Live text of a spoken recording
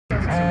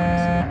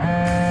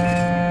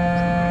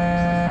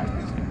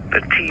The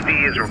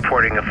TV is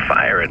reporting a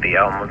fire at the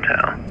Elm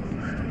Motel.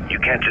 You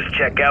can't just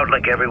check out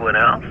like everyone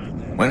else?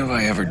 When have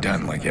I ever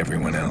done like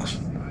everyone else?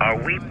 Are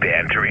we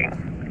bantering?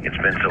 It's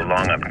been so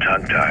long I'm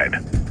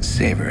tongue-tied.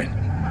 Savor it,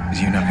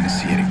 because you're not going to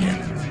see it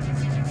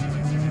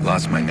again.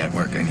 Lost my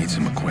network, I need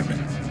some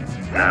equipment.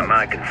 Not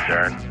my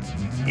concern.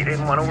 You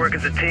didn't want to work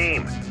as a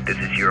team. This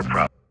is your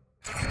problem.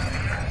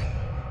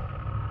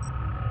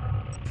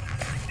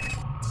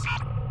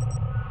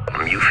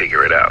 You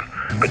figure it out.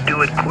 But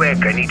do it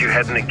quick, I need your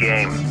head in the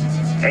game.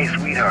 Hey,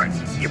 sweetheart,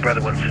 your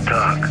brother wants to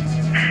talk.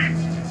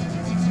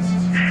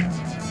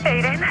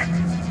 Aiden?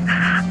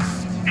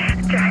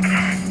 Jack,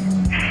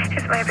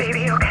 is my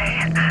baby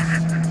okay?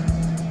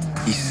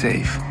 He's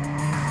safe.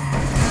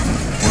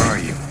 Where are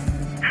you?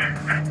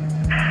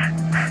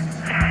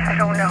 I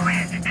don't know.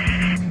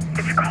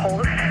 It's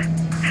cold.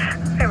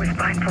 I was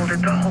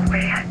blindfolded the whole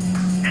way.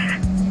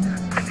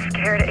 I'm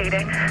scared,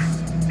 Aiden.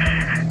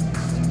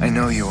 I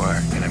know you are,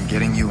 and I'm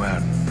getting you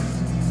out.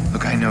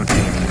 Look, I know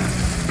Damien.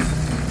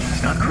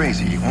 He's not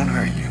crazy, he won't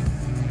hurt you.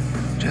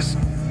 Just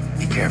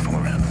be careful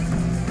around him.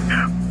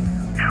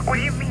 What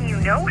do you mean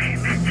you know him?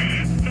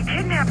 He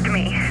kidnapped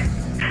me.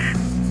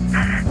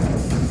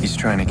 He's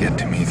trying to get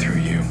to me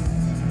through you.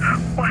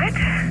 What?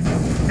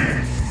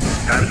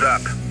 Time's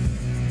up.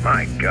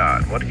 My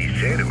God, what did you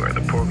say to her?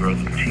 The poor girl's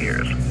in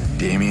tears.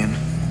 Damien,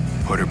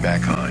 put her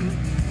back on.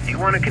 You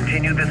want to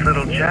continue this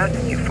little chat?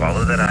 You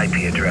follow that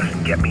IP address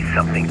and get me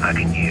something I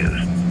can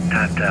use.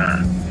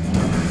 Ta-ta.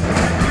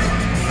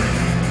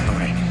 All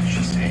right,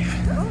 she's safe.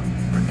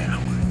 For now.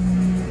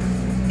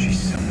 She's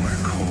somewhere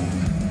cold.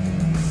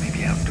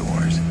 Maybe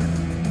outdoors.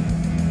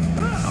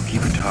 I'll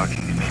keep her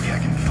talking and maybe I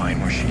can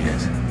find where she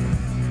is.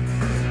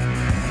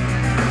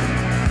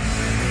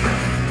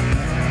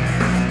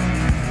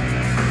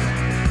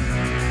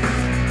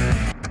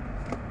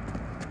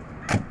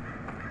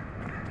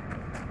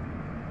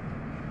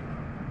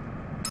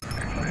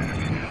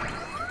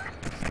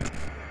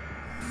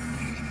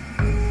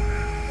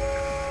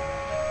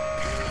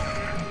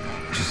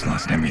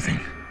 Lost everything.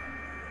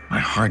 My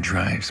hard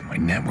drives, my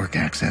network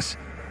access.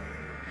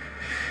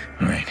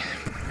 All right,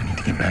 I need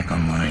to get back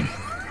online.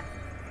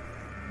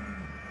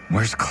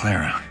 Where's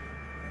Clara?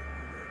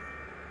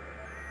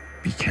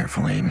 Be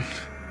careful, Aiden.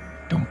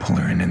 Don't pull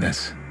her into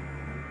this.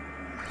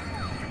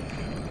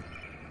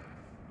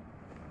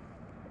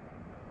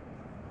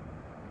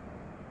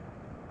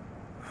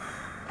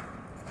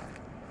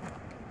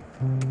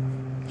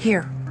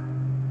 Here.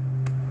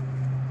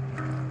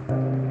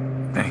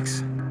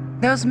 Thanks.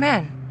 Those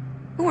men.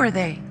 Who are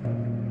they?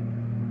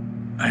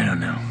 I don't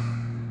know.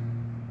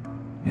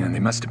 Yeah, they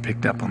must have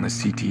picked up on the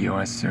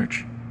CTOS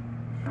search.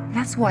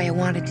 That's why I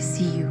wanted to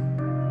see you.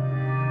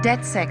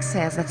 DedSec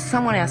says that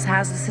someone else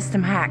has the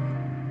system hacked.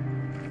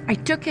 I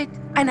took it,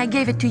 and I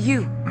gave it to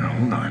you. Now,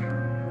 hold on.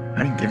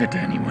 I didn't give it to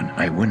anyone.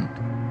 I wouldn't.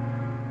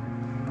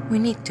 We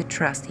need to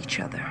trust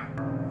each other.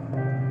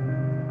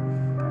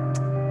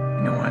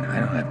 You know what? I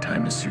don't have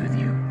time to soothe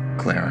you,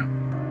 Clara.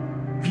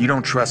 If you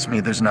don't trust me,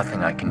 there's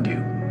nothing I can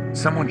do.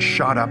 Someone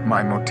shot up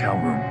my motel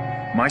room.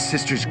 My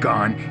sister's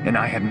gone, and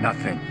I have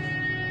nothing.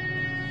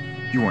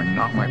 You are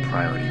not my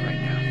priority right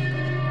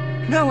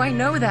now. No, I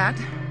know that.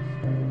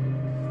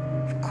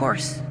 Of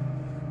course.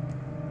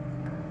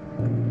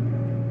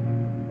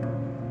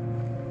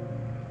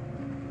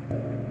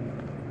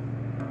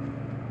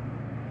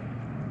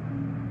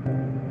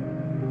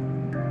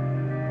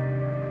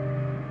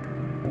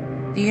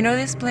 Do you know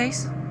this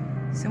place?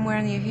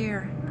 Somewhere near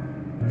here.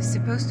 It's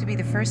supposed to be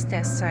the first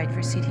test site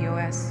for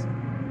CTOS.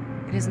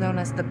 It is known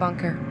as the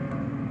bunker.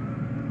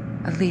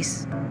 At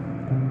least,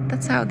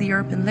 that's how the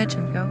urban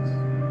legend goes.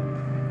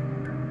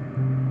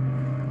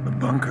 The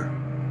bunker?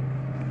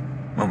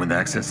 One with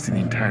access to the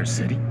entire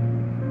city?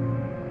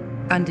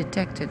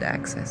 Undetected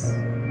access.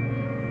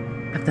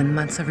 I've done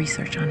months of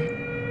research on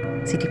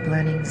it. City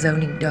planning,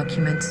 zoning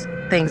documents,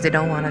 things they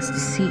don't want us to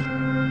see.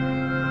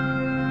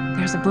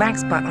 There's a blank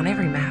spot on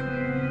every map.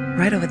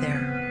 Right over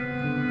there.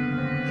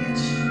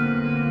 Ish.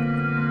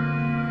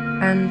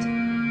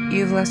 And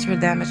you've lost your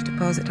damage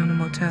deposit on the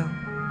motel.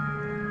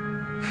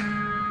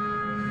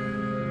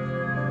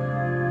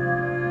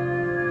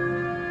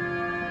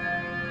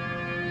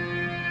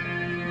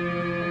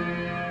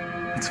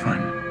 It's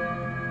fine.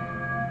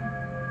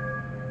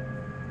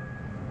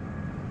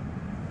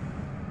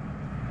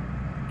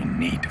 You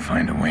need to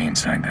find a way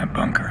inside that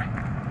bunker.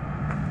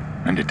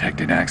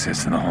 Undetected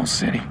access to the whole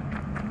city.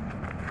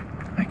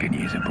 I could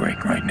use a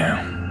break right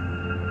now.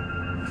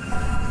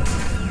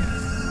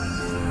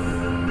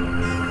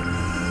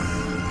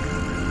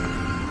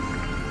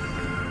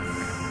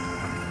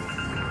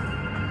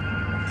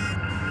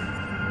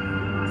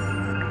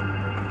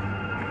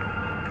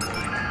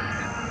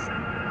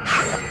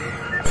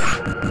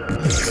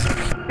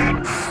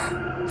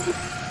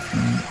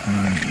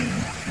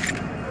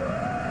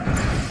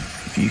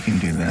 If you can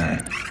do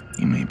that,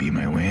 you may be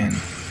my way in.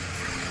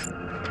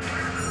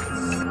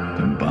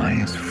 The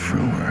bias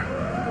fruer.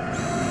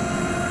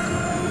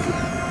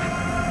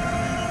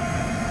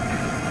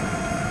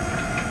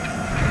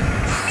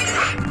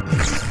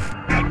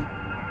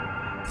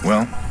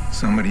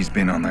 Somebody's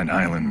been on that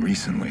island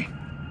recently.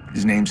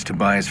 His name's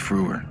Tobias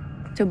Frewer.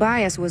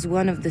 Tobias was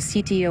one of the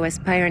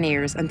CTOS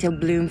pioneers until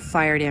Bloom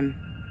fired him.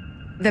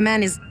 The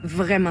man is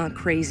vraiment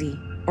crazy,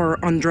 or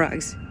on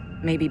drugs,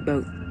 maybe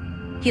both.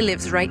 He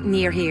lives right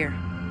near here.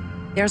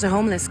 There's a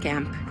homeless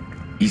camp.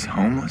 He's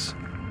homeless?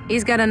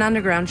 He's got an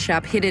underground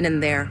shop hidden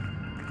in there.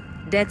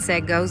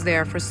 DedSec goes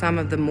there for some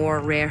of the more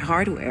rare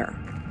hardware.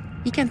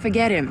 You can't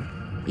forget him.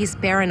 He's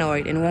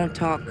paranoid and won't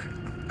talk.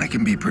 I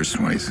can be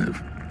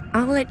persuasive.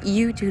 I'll let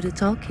you do the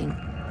talking.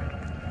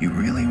 You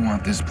really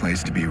want this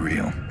place to be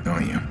real,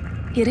 don't you?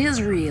 It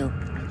is real.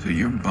 So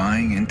you're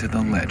buying into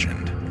the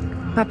legend.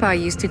 Papa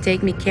used to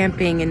take me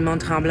camping in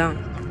Mont Tremblant.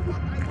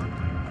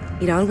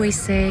 He'd always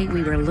say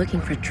we were looking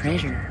for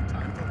treasure.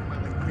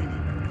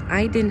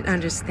 I didn't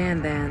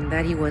understand then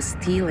that he was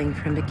stealing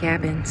from the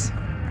cabins.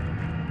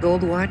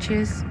 Gold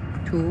watches,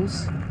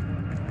 tools.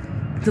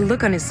 The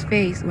look on his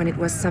face when it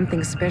was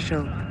something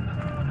special.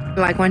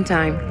 Like one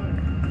time,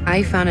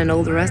 I found an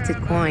old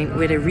rusted coin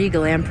with a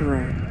regal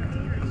emperor.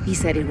 He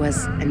said it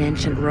was an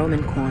ancient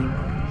Roman coin.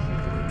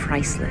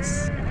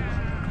 Priceless.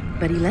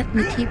 But he let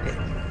me keep it.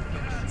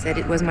 Said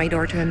it was my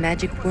door to a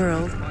magic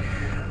world,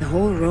 the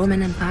whole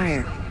Roman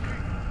Empire.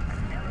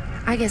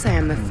 I guess I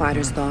am my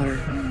father's daughter.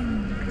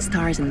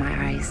 Stars in my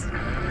eyes.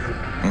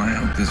 Well, I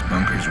hope this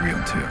bunker's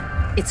real too.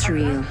 It's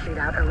real.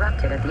 Shootout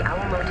erupted at the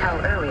Owl Motel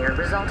earlier,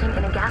 resulting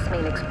in a gas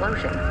main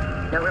explosion.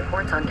 No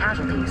reports on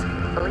casualties.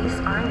 Police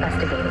are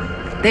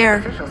investigating. There.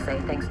 Officials say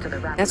thanks to the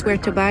That's where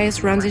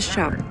Tobias runs his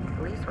shop.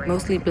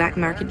 Mostly black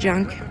market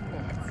junk.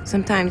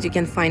 Sometimes you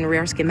can find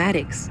rare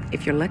schematics,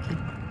 if you're lucky.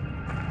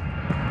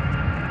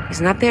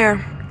 He's not there.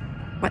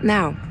 What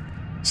now?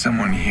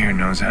 Someone here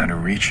knows how to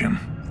reach him.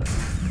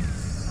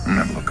 I'm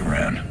gonna look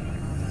around.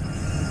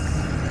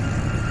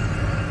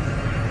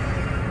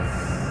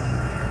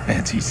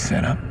 Fancy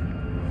setup.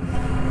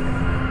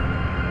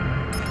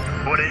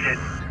 What is it?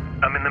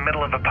 I'm in the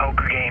middle of a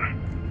poker game.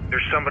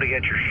 There's somebody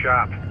at your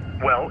shop.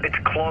 Well, it's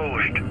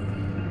closed.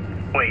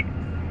 Wait,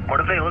 what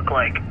do they look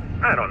like?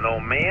 I don't know,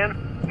 man.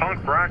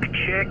 Punk rock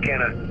chick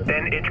and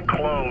then it's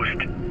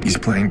closed. He's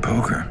playing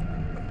poker.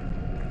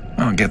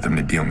 I'll get them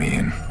to deal me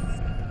in.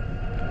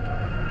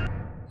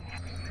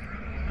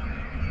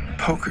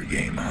 Poker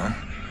game, huh?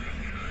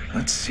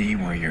 Let's see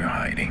where you're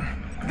hiding.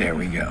 There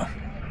we go.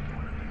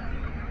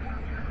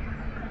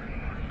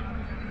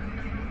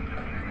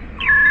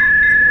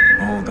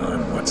 Hold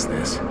on, what's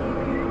this?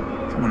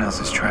 Someone else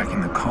is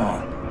tracking the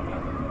call.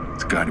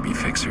 It's gotta be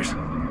fixers.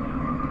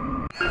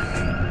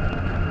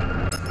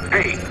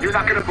 Hey, you're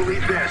not gonna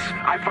believe this.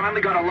 I finally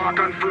got a lock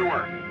on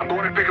Frewer. I'm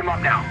going to pick him up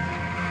now.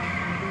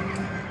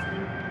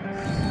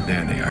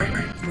 There they are.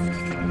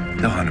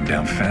 They'll hunt him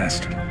down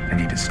fast. I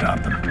need to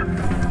stop them.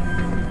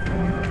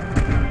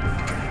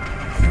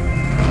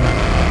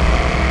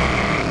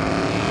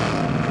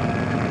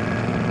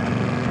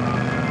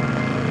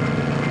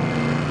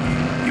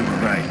 You were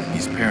right.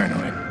 He's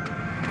paranoid.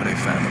 But I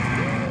found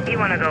him. You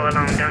want to go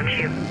alone, don't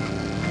you?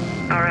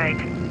 All right.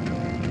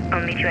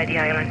 I'll meet you at the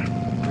island.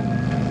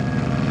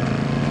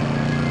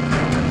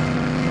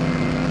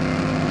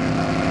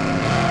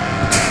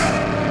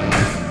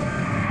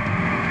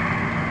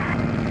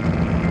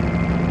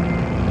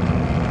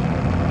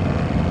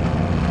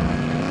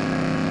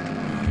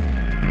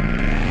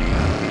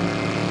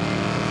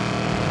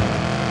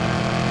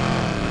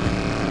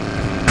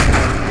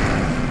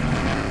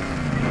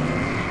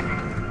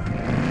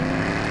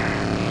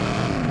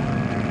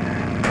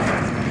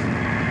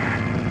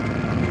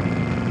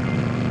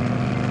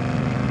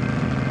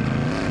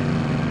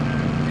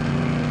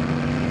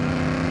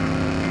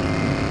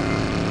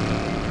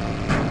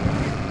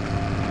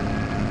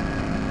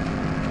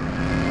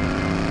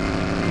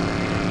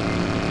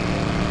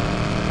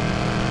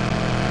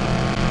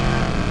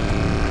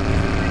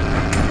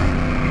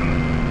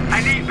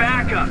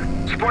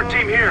 Support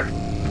team here.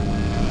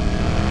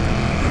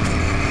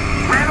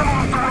 Ran him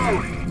off the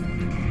road.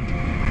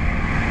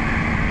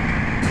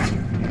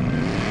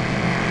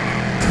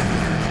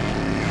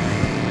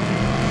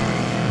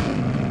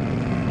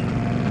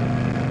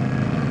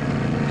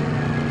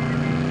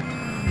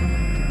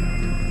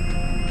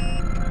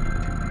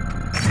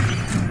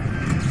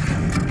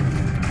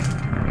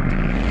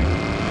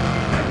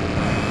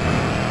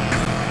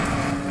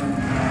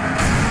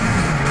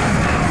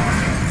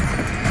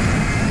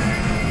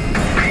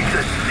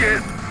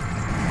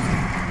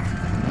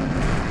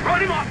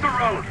 Run him off the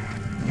road!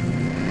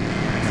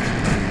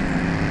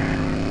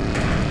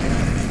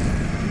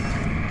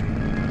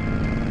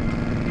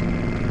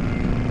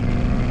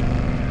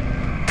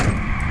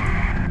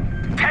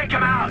 Take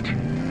him out!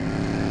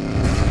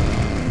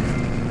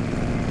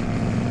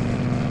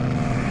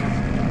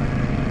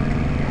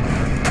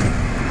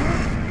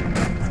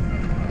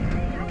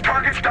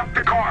 Target stuck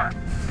the car.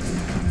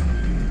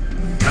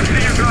 I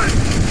see your gun.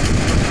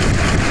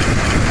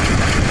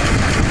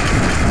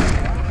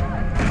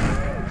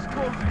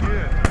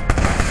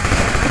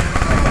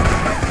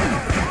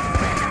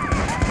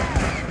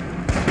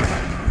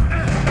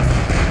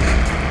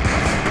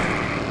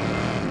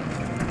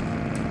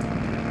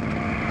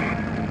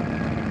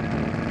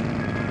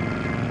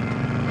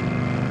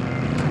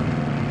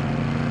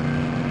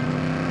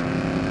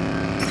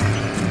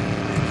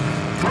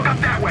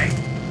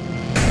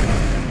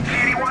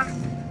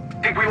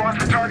 We lost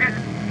the target?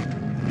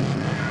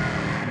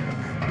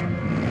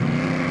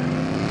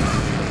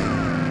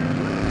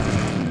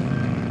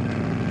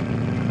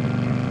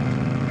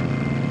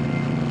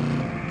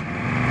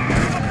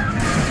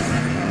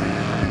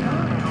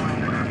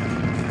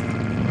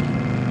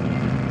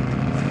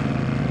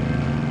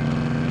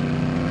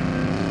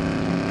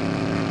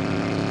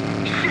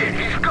 Shit,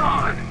 he's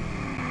gone!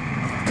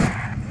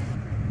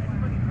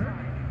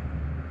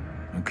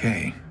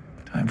 Okay,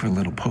 time for a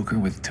little poker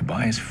with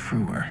Tobias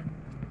Frewer.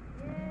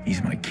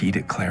 He's my key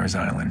to Clara's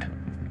Island.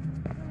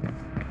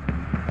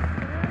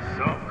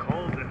 So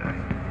cold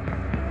tonight.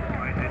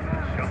 I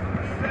didn't show.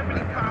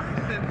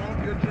 75% more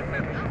good than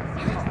memory.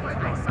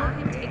 I saw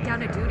him take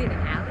down a dude in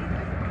an alley.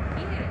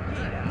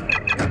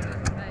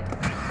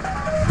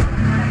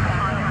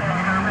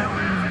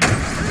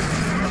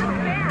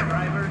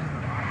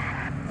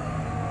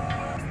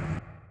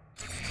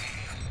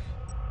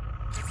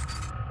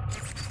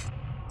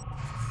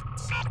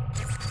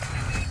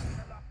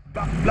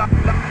 Block, block,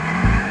 block.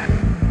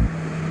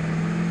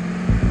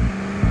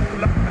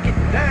 Block it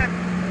down.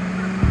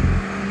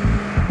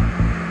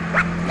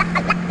 Block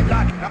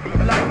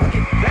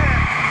it down.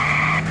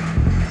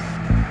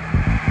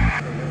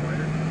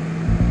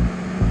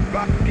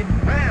 Block it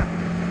down.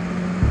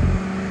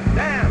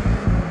 Down.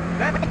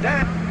 Down,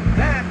 down,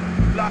 down.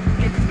 Block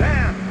it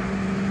down.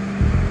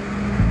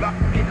 Block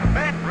it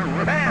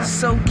down.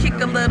 So kick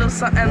a little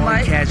something One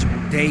like casual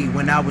day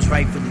when I was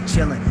rightfully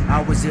chillin'.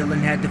 I was ill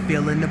and had the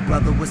feeling the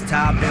brother was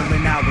tired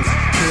billing. I was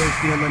still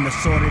feeling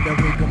assorted of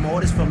rigor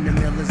mortis from the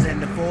Millers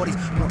and the 40s.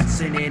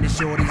 Bronson and the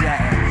shorties,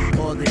 yeah.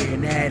 Other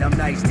than that, I'm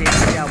nice, take a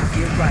shower,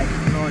 get right,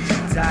 launch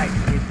it tight,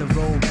 hit the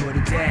road, put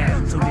it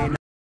down. So then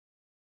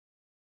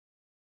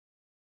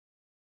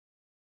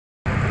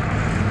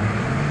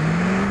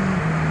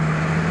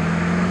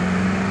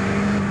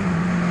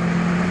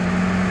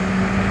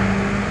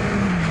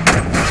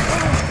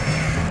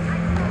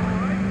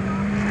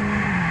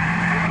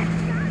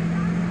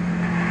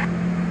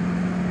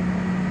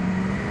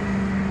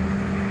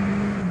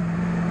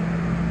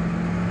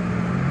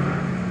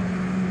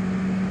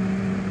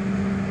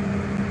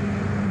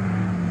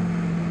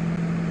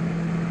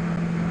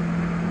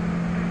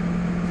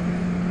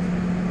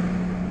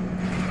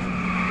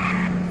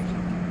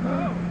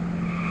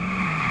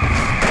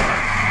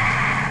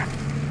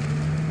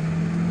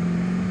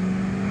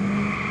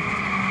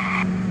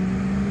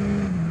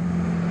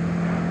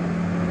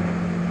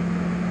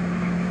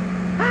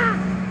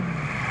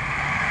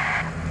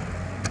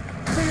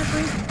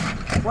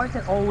Why is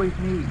it always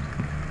me?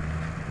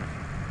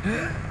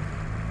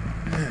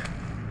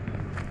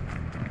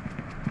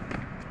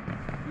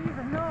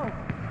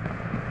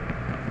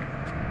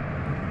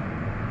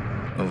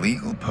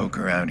 Illegal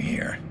poker out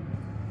here.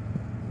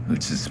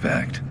 Who'd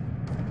suspect?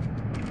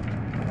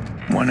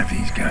 One of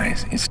these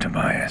guys is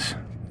Tobias.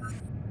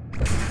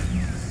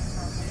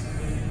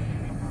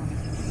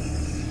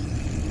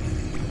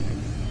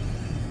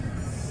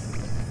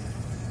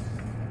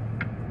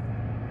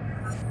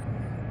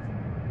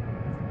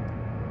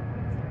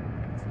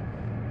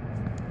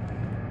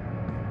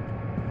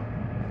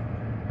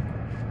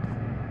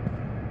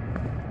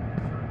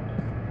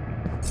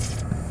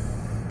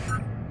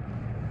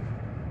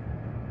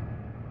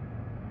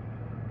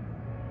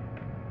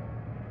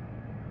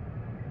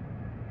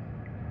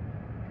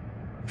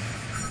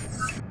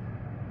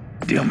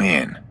 Deal me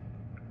in.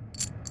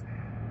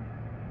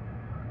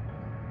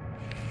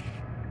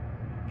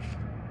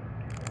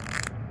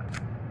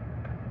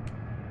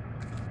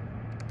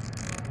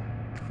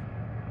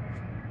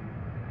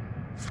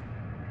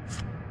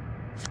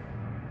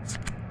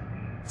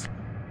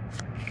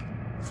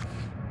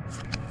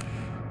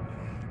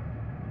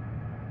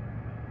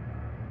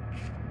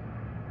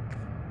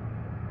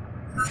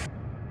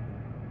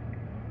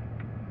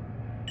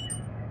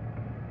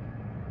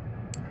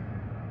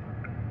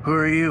 Who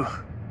are you?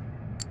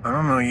 I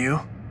don't know you.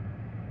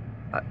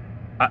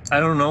 I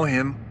don't know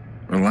him.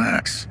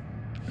 Relax.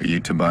 Are you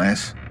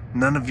Tobias?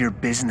 None of your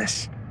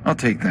business. I'll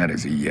take that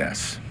as a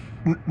yes.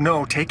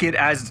 No, take it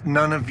as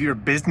none of your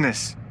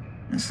business.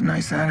 That's a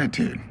nice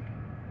attitude.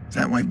 Is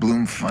that why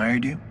Bloom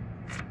fired you?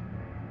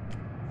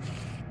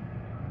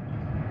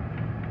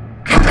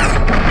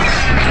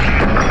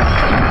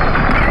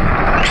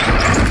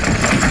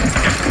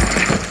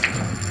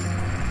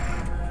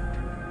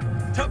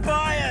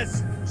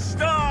 Tobias,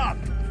 stop!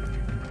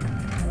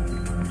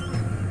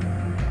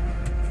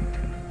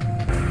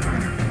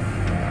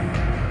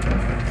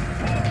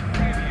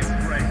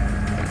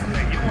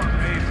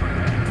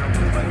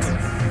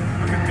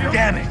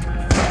 Damn it!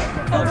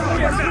 Oh,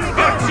 shit!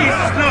 Oh,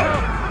 Jesus, no!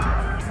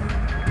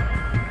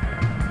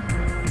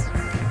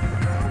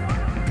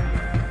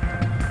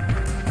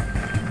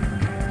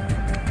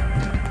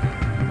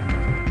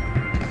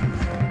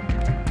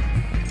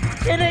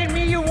 It ain't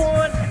me you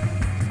want!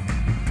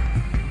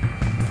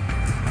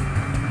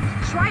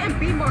 Try and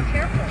be more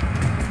careful.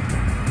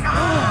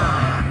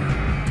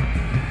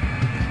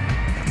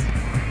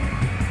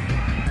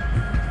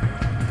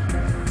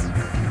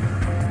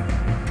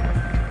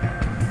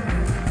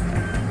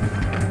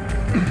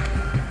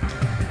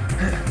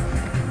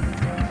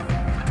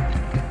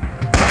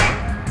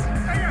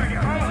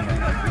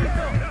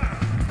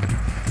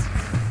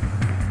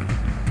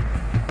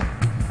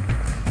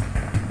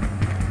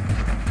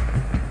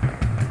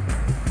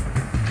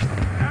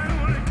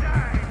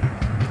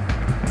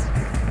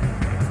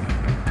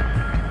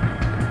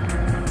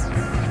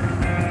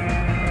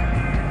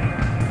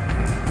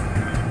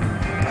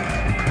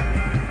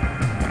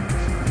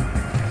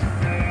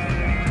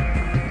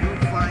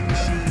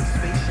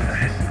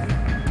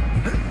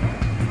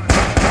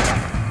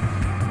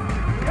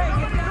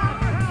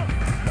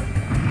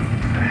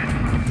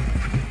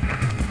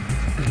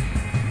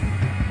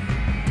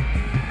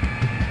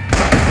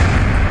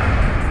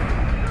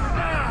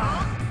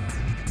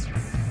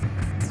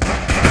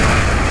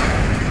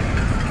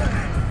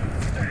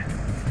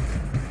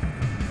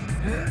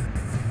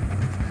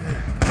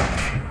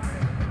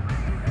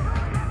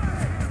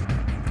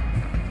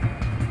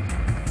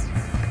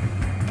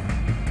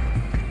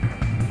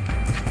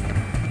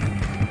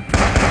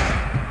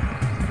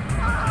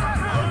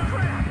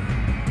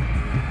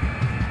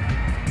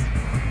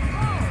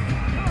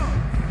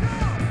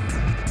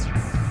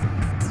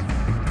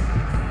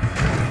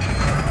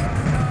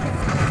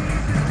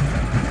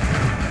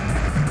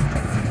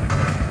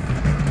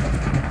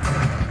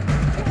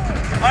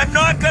 I'm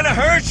not gonna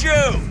hurt you!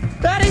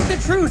 That ain't the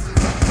truth!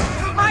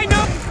 I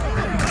know!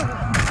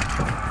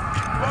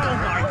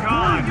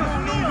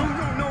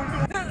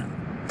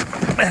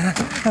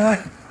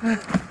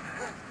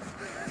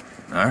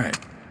 All right.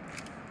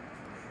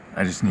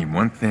 I just need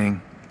one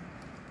thing,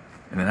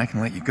 and then I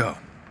can let you go.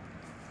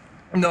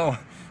 No,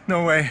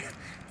 no way.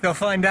 They'll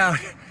find out.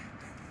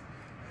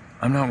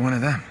 I'm not one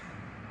of them.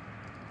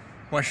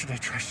 Why should I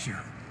trust you?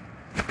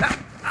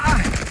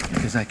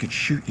 Because I could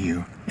shoot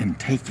you and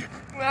take it.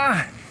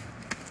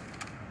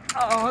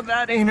 Oh,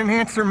 that ain't an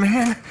answer,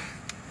 man.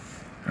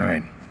 All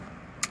right.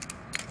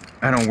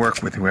 I don't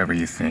work with whoever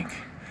you think.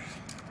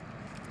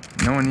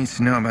 No one needs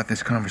to know about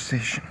this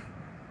conversation.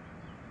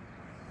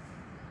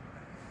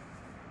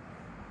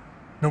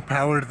 No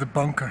power to the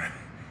bunker.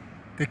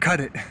 They cut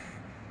it.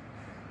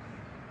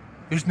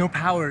 There's no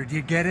power, do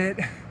you get it?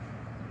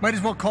 Might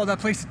as well call that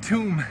place a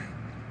tomb.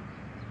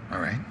 All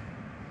right.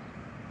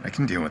 I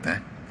can deal with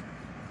that.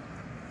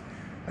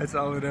 That's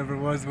all it ever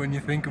was when you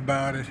think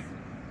about it.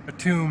 A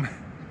tomb.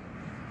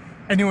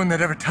 Anyone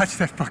that ever touched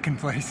that fucking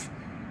place.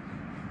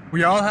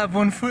 We all have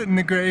one foot in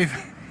the grave,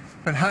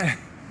 but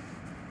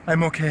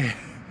I'm okay.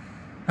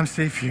 I'm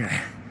safe here.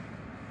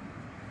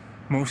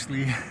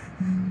 Mostly.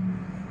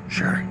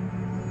 Sure.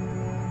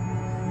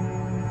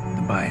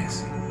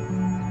 Tobias.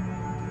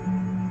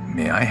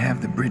 May I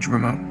have the bridge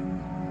remote?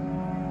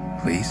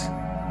 Please?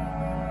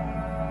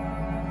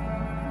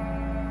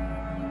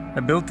 I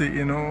built it,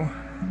 you know.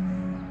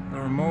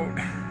 The remote.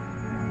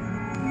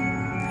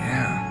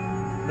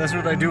 Yeah. That's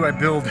what I do, I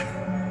build.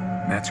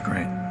 That's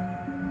great.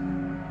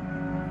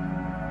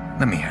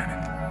 Let me have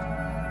it.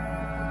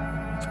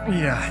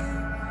 Yeah.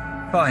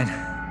 Fine.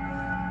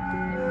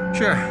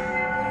 Sure.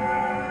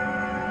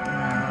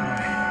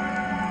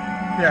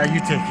 Yeah, you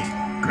take it.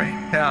 Great.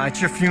 Yeah,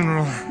 it's your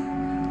funeral.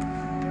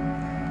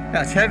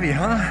 Yeah, it's heavy,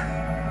 huh?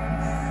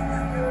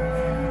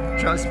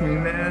 Trust me,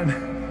 man.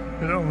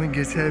 It only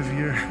gets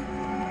heavier.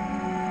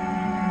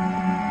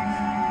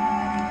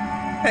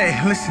 Hey,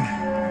 listen.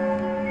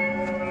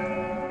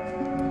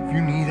 If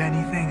you need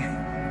anything,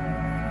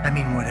 I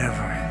mean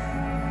whatever,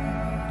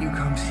 you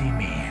come see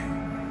me.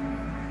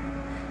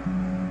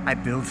 I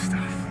build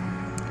stuff.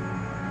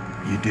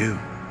 You do.